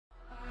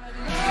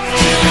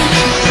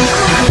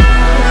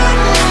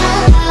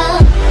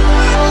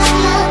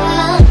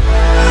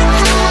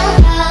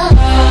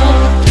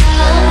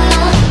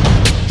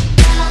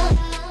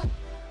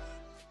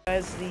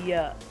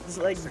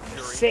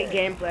sick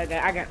gameplay.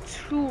 I got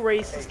 2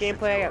 Wraiths this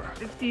gameplay. I got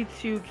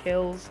 52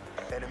 kills,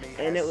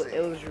 and it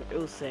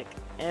was sick.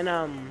 And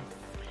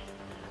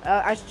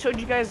I showed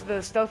you guys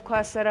the stealth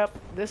class setup.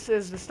 This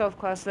is the stealth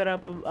class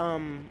setup.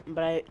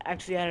 But I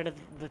actually added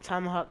the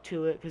tomahawk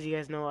to it because you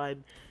guys know I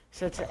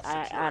said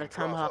I added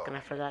tomahawk and I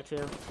forgot to.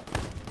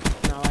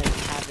 Now I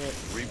have it.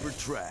 Reaper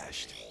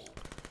trashed.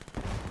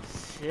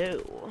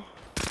 So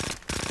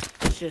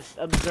let's just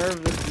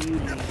observe the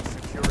beauty.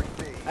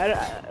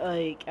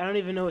 I don't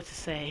even know what to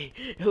say.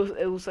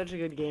 It was such a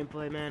good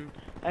gameplay, man.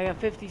 I got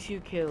 52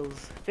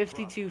 kills,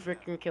 52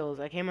 freaking kills.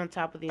 I came on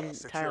top of the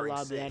entire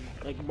lobby. I had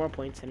like more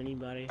points than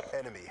anybody.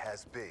 Enemy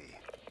has B.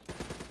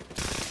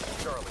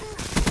 Charlie.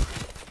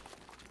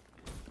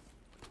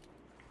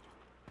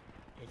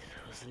 It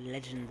was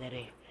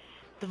legendary.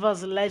 It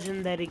was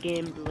legendary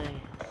gameplay.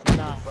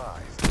 Nah.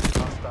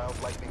 Hostile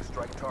lightning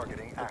strike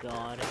targeting active.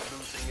 God.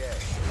 Losing A.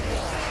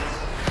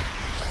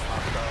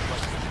 Hostile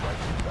lightning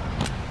strike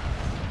inbound.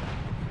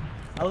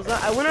 I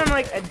went on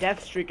like a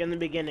death streak in the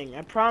beginning.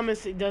 I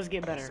promise it does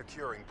get better.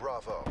 Securing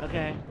Bravo.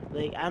 Okay,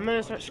 like I'm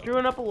gonna start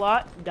screwing up a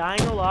lot, dying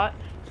a lot.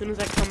 As soon as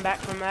I come back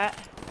from that,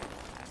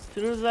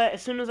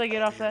 as soon as I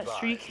get off that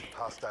streak,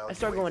 I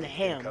start going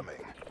ham.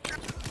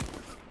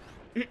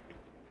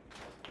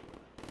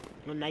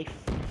 A knife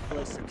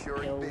flip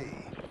kill.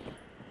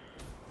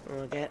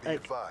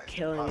 Like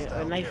killing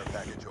a knife,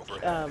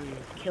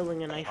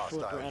 killing a knife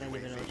flipper. I don't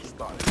even know what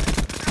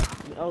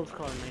you. Oh, it's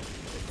called a knife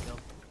flip kill.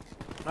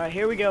 All right,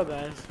 here we go,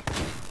 guys.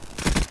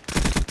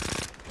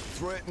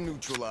 Threat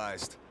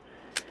neutralized.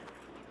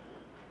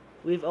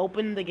 We've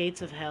opened the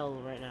gates of hell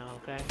right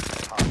now, okay?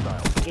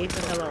 The gates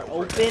of hell are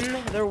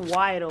open. They're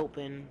wide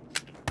open.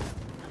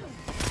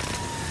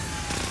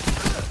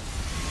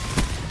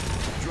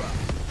 Drop.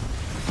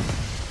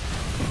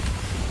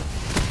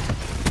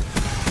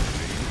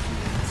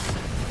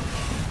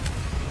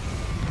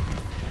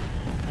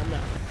 I'm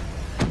not.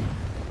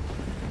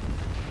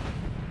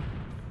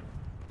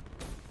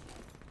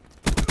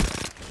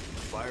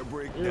 Fire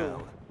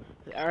breakdown.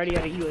 I already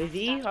got a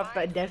UAV off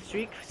that death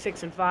streak.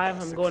 6 and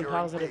 5. I'm going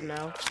positive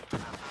now.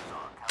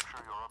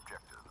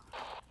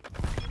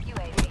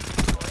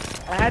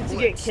 I had to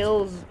get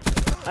kills.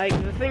 Like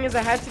the thing is,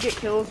 I had to get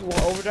kills while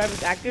overdrive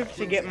is active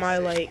to get my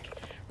like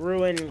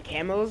ruin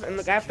camos. And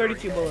look, I have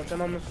 32 bullets.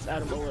 I'm almost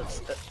out of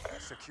bullets.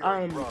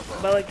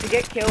 But like to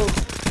get kills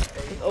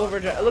with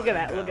overdrive. Look at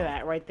that. Look at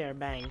that right there.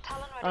 Bang.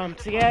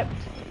 To get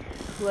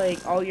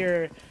like all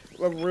your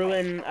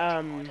ruin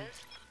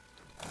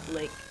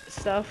like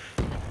stuff.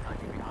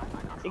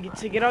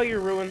 To get all your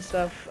ruin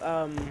stuff,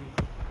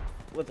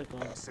 what's it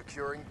called?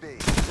 Securing B.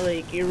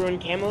 Like your ruin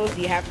camos,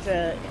 you have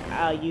to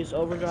use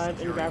overdrive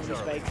and gravity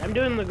spikes. I'm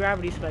doing the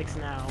gravity spikes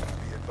now.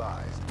 Be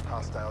advised,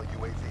 hostile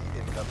UAV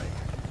incoming.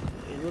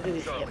 Dude, look at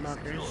these hit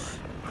markers.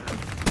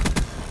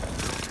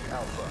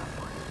 Alpha.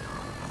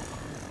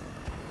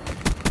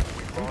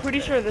 I'm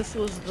pretty sure this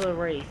was the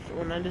Wraith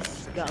when I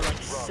just got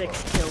like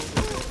 6 kills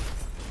with it.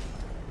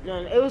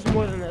 No, it was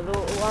more than that.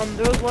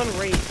 There was one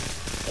Wraith.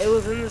 It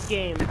was in this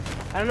game.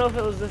 I don't know if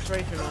it was this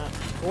Wraith or not.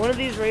 But one of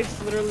these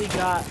Wraiths literally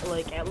got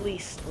like at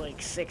least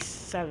like 6,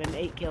 7,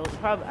 8 kills.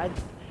 Probably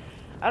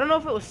I don't know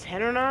if it was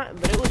 10 or not,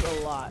 but it was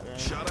a lot, man.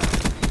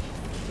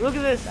 Look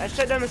at this. I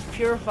shut down this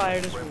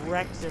purifier, just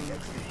wrecked him.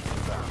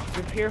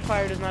 The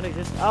purifier does not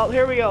exist. Oh,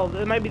 here we go.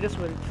 It might be this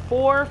one.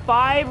 4,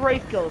 5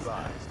 Wraith kills.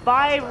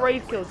 5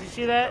 Wraith kills. You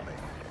see that?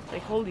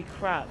 Like holy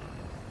crap.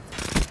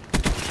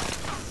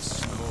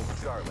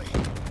 Charlie.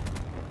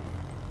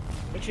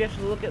 But you have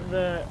to look at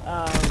the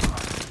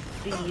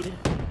feed.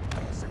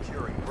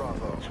 Securing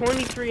Bravo.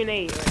 23 and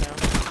 8 right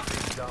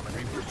now.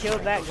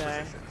 Killed that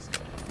guy.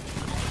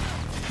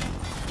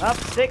 Up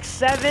 6,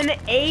 7,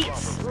 8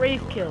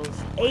 Wraith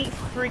kills. 8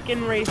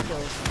 freaking Wraith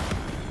kills.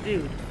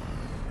 Dude.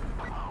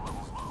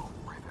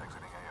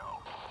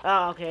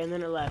 Oh, okay, and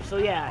then it left. So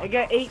yeah, I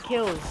got 8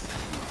 kills.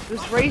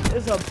 This Wraith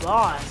is a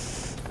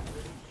boss.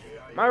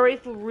 My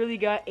Wraith really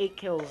got 8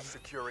 kills.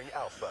 Securing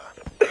Alpha.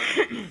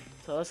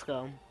 So let's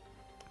go.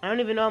 I don't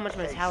even know how much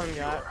my Talon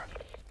got.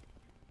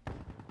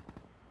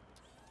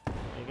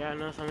 I gotta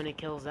know how many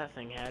kills that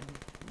thing had.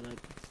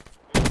 Like,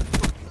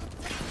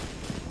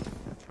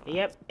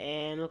 yep,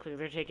 and look like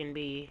they're taking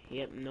B.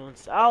 Yep, no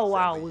one's. Oh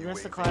wow, we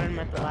must have caught him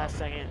at the last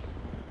second.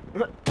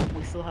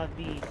 We still have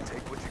B.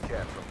 Take what you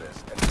can from this.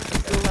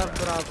 Still have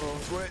Bravo.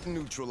 Threat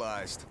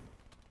neutralized.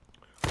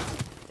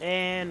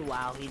 And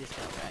wow, he just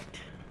got wrecked.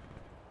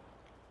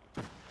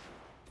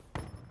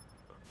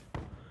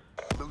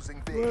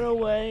 Losing B. Run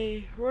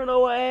away! Run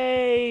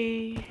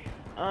away!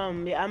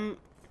 I'm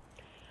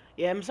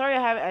sorry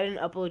I didn't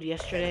upload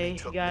yesterday,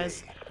 you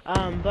guys.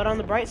 But on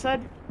the bright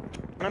side,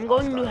 I'm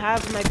going to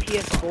have my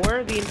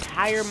PS4 the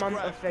entire month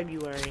of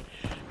February.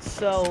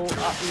 So,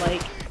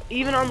 like,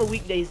 even on the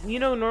weekdays, you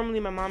know, normally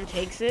my mom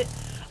takes it.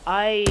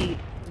 I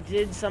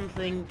did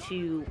something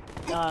to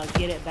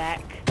get it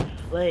back,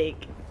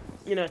 like,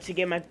 you know, to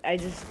get my.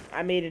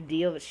 I made a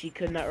deal that she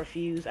could not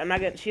refuse. I'm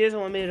not gonna. She doesn't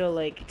want me to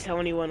like tell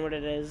anyone what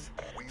it is,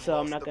 so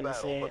I'm not gonna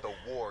say it.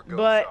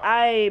 But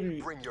I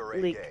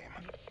like.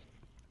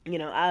 You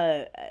know,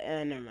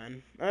 never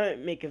mind. I might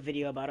make a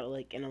video about it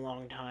like in a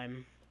long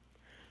time.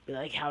 Be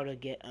like how to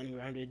get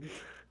ungrounded.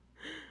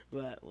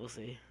 But we'll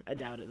see. I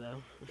doubt it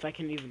though. If I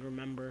can even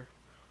remember.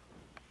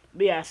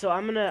 But yeah, so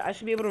I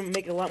should be able to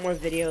make a lot more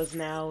videos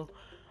now.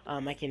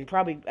 I can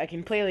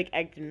play like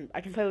I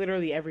can play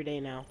literally every day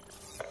now.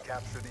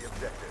 Capture the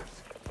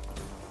objectives.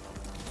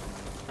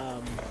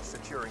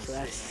 Securing So C.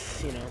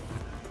 that's, you know,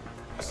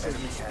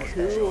 Enemy has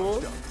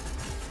cool.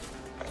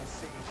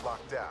 C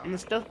locked down. And the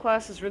stealth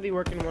class is really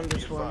working Be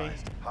wonders for me.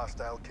 advised,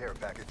 hostile care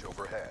package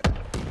overhead.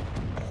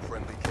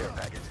 Friendly care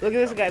package. Look at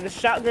this guy. The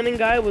shotgunning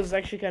guy was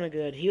actually kind of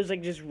good. He was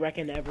like just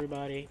wrecking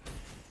everybody.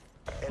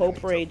 Enemy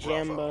Popre took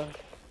Bravo. Jamba.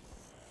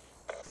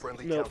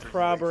 Friendly No, counter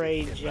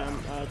Probre UAV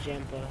inbound.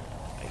 Jampa.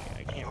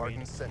 I can't read.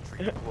 Hardened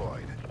sentry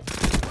deployed.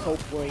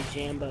 Popre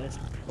Jamba.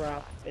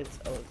 It's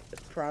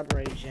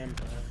Probre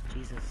Jampa.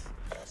 Jesus.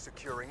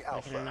 Securing I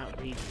Alpha.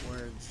 cannot read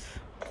words.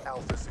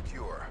 Alpha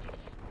secure.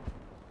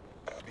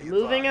 Be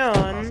Moving advised,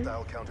 on.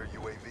 Hostile counter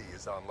UAV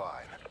is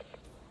online.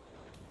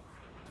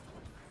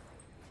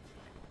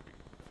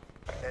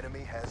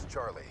 Enemy has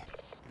Charlie.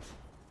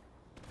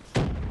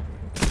 Care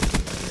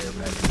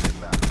package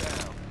inbound.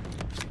 Down.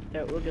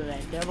 Yeah, look at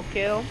that. Double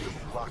kill.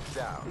 Locked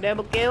down.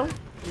 Double kill.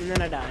 And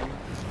then I died.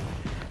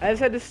 I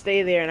just had to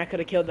stay there and I could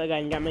have killed that guy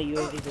and got my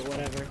UAV, but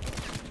whatever.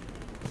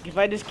 If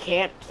I just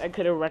camped, I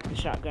could have wrecked the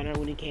shotgunner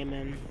when he came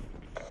in.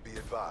 Be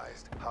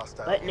advised.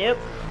 Hostile. But nope,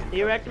 UAV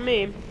he wrecked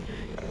me.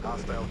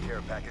 Hostile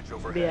care package But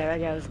overhead. yeah, that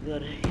guy was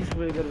good. He's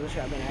really good with the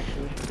shotgun,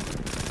 actually.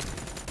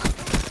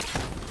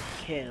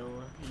 Kill.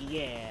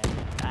 Yeah,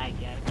 I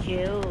got a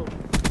kill.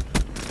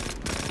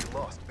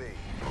 Lost B.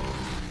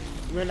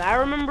 I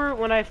remember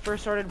when I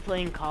first started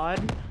playing COD,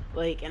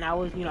 like, and I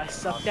was, you know, I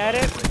sucked at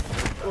it.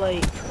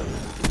 Like,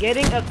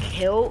 getting a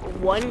kill,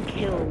 one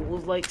kill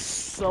was like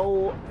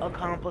so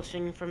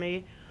accomplishing for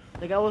me.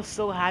 Like, I was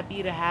so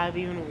happy to have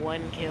even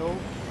one kill.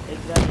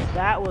 Like,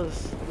 that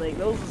was like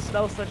that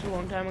was such a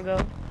long time ago.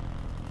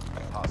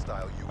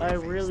 Hostile UAV I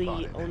really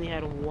spotted. only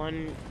had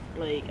one.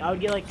 Like, I would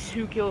get like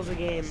 2 kills a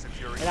game,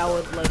 and I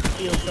would like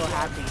feel so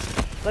happy.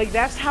 Like,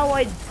 that's how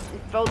I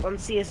felt on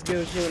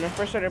CS:GO too when I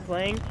first started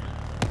playing.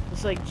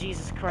 It's like,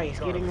 Jesus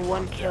Christ, getting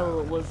one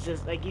kill was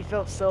just like, you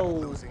felt so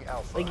Losing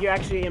Alpha. like you're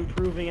actually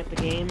improving at the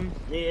game.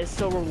 It's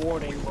so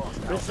rewarding.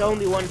 But it's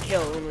only one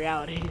kill in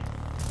reality.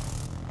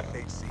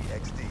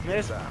 HCXD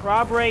There's inbound.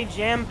 Probre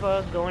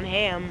Jampa going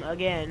ham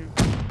again.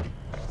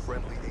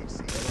 Friendly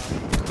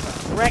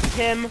HCXD.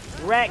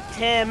 Wrecked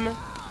him.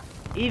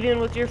 Even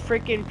with your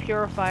freaking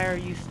purifier,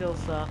 you still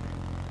suck.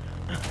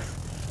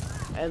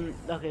 And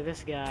okay,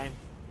 this guy,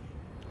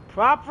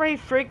 Probre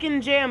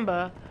freaking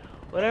Jamba,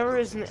 whatever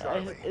his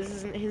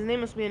name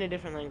must be in a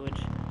different language.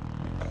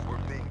 We're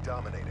being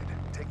dominated.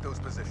 Take those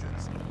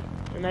positions.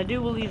 And I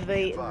do believe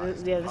yeah,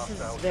 this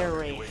is their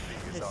Wraith.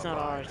 It's not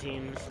our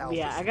team's.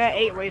 Yeah, I got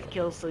 8 Wraith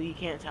kills, so you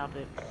can't top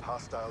it.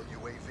 Hostile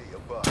UAV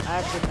above.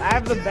 I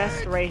have the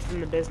best Wraith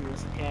in the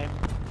business. Okay.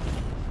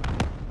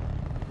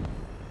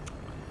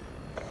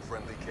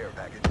 Friendly care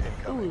package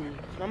incoming. Ooh,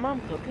 is my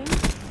mom cooking?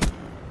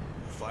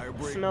 Fire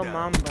break Smell down.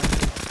 mom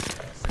burning.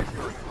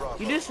 Securing Bravo.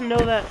 You just know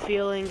that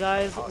feeling,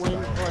 guys, when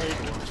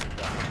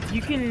like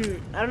you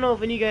can. I don't know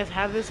if any of you guys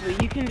have this,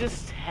 but you can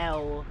just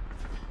tell.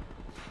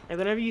 Like,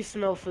 whenever you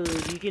smell food,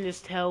 you can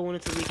just tell when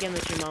it's a weekend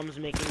that your mom's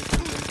making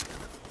something.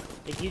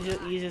 Like,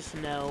 you just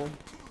know.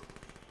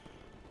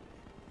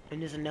 And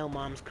just know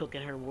mom's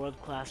cooking her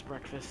world-class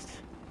breakfast.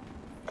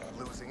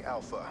 Losing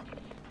Alpha.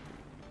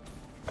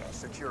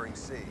 Securing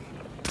C.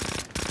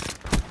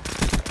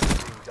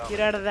 Get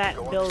out of that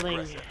Go on building.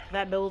 aggressive.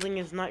 That building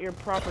is not your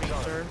property,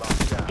 sir.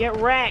 Locked down. Get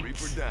wrecked!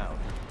 Reaper down.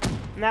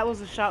 And that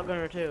was a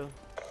shotgunner, too.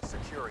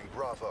 Securing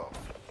Bravo.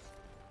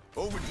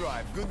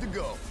 Overdrive, good to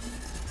go.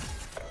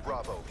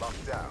 Bravo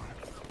locked down.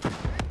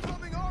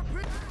 Incoming ARP.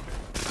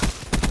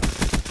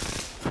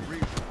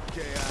 Reaper,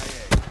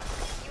 KIA.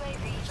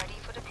 UAV ready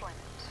for deployment.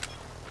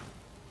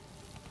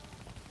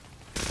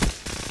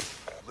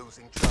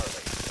 Losing Charlie.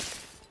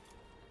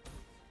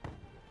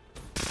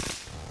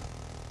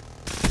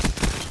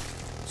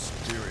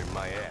 Steering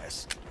my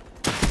ass.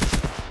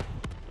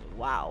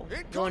 Wow.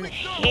 Incoming Going door.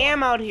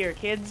 ham out here,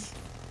 kids.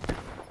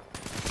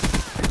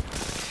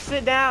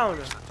 Sit down.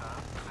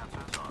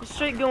 Just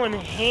straight going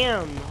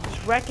ham.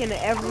 Just wrecking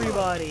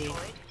everybody.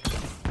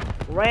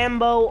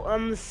 Rambo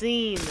on the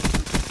scene.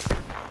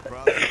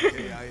 Bravo,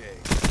 KIA.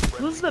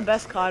 Who's the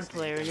best COD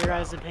player in your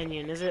guys'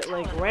 opinion? Is it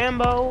like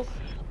Rambo?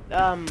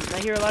 I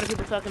hear a lot of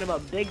people talking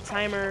about Big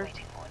Timer,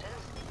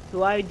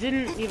 who I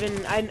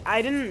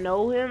didn't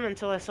know him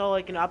until I saw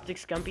like an Optic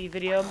Scumpy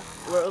video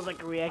where it was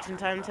like a reaction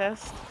time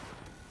test.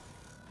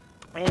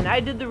 And I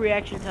did the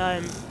reaction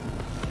time,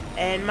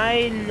 and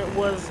mine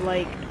was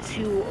like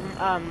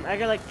I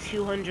got like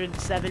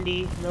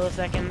 270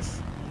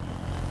 milliseconds,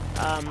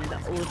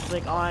 which was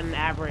like on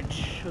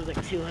average, it was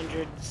like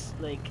 200,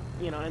 like,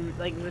 you know, in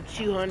like the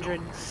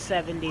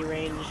 270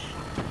 range,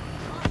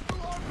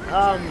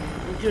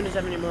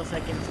 270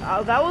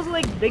 milliseconds. That was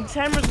like Big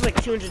Timers was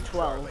like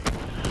 212.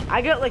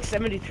 I got like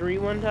 73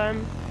 one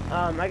time,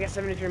 I guess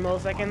 73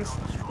 milliseconds,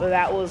 but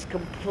that was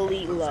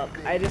complete luck.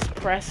 I just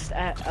pressed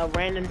at a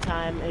random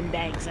time and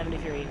bang,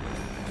 73.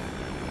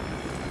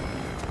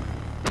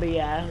 But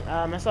yeah,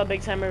 I saw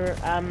Big Timer.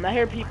 I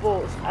hear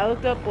people. I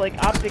looked up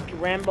like Optic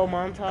Rambo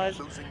montage,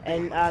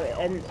 and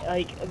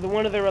like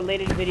one of the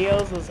related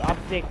videos was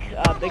Optic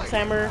Big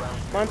Timer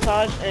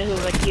montage, and it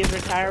was like he is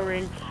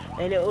retiring,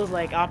 and it was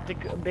like Optic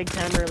Big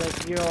Timer,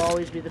 like you'll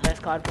always be the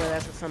best COD player.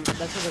 That's what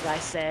the guy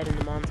said in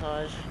the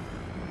montage.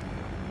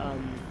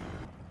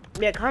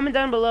 Yeah, comment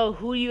down below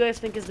who you guys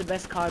think is the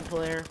best COD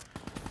player.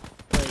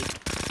 Like,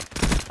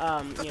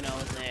 you know,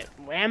 is it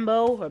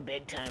Rambo or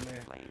Big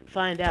Timer?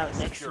 Find out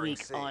next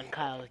week on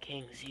Kyle the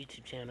King's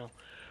YouTube channel.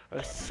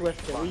 Or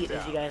Swift Elite,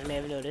 as you guys may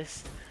have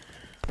noticed.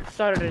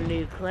 Started a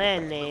new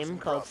clan name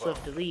called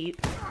Swift Elite.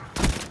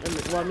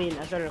 Well, I mean,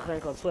 I started a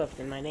clan called Swift,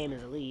 and my name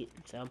is Elite.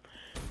 So,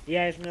 you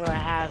guys know I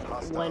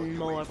have one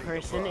more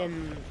person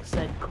in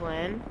said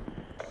clan.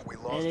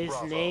 And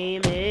his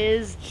name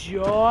is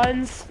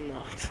John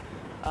Snot.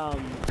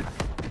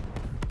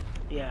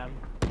 Yeah.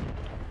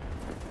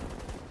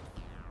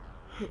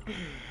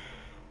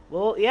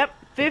 Well, yep,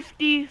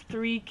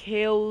 53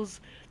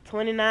 kills,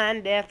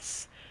 29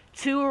 deaths,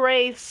 2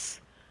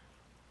 Wraiths,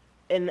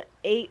 an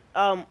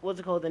 8-man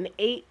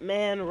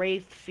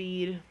Wraith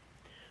feed.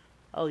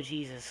 Oh,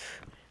 Jesus.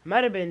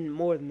 Might have been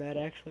more than that,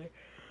 actually.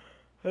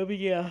 But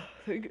yeah,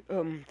 thank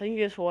you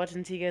guys for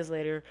watching. See you guys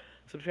later.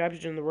 Subscribe to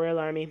join the Royal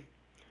Army.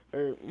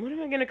 Or, what am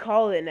I gonna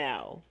call it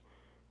now?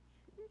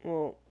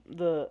 Well,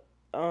 the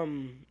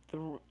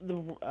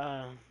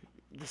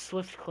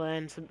Swift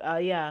clan.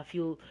 Yeah, if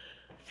you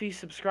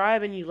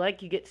subscribe and you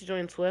like, you get to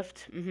join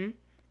Swift.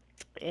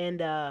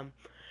 And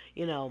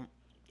you know,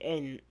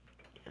 and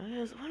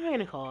what am I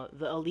gonna call it?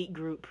 The elite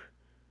group.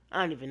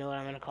 I don't even know what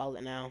I'm gonna call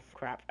it now.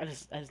 Crap. I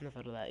just never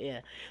thought of that.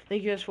 Yeah.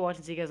 Thank you guys for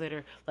watching. See you guys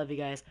later. Love you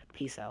guys.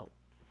 Peace out.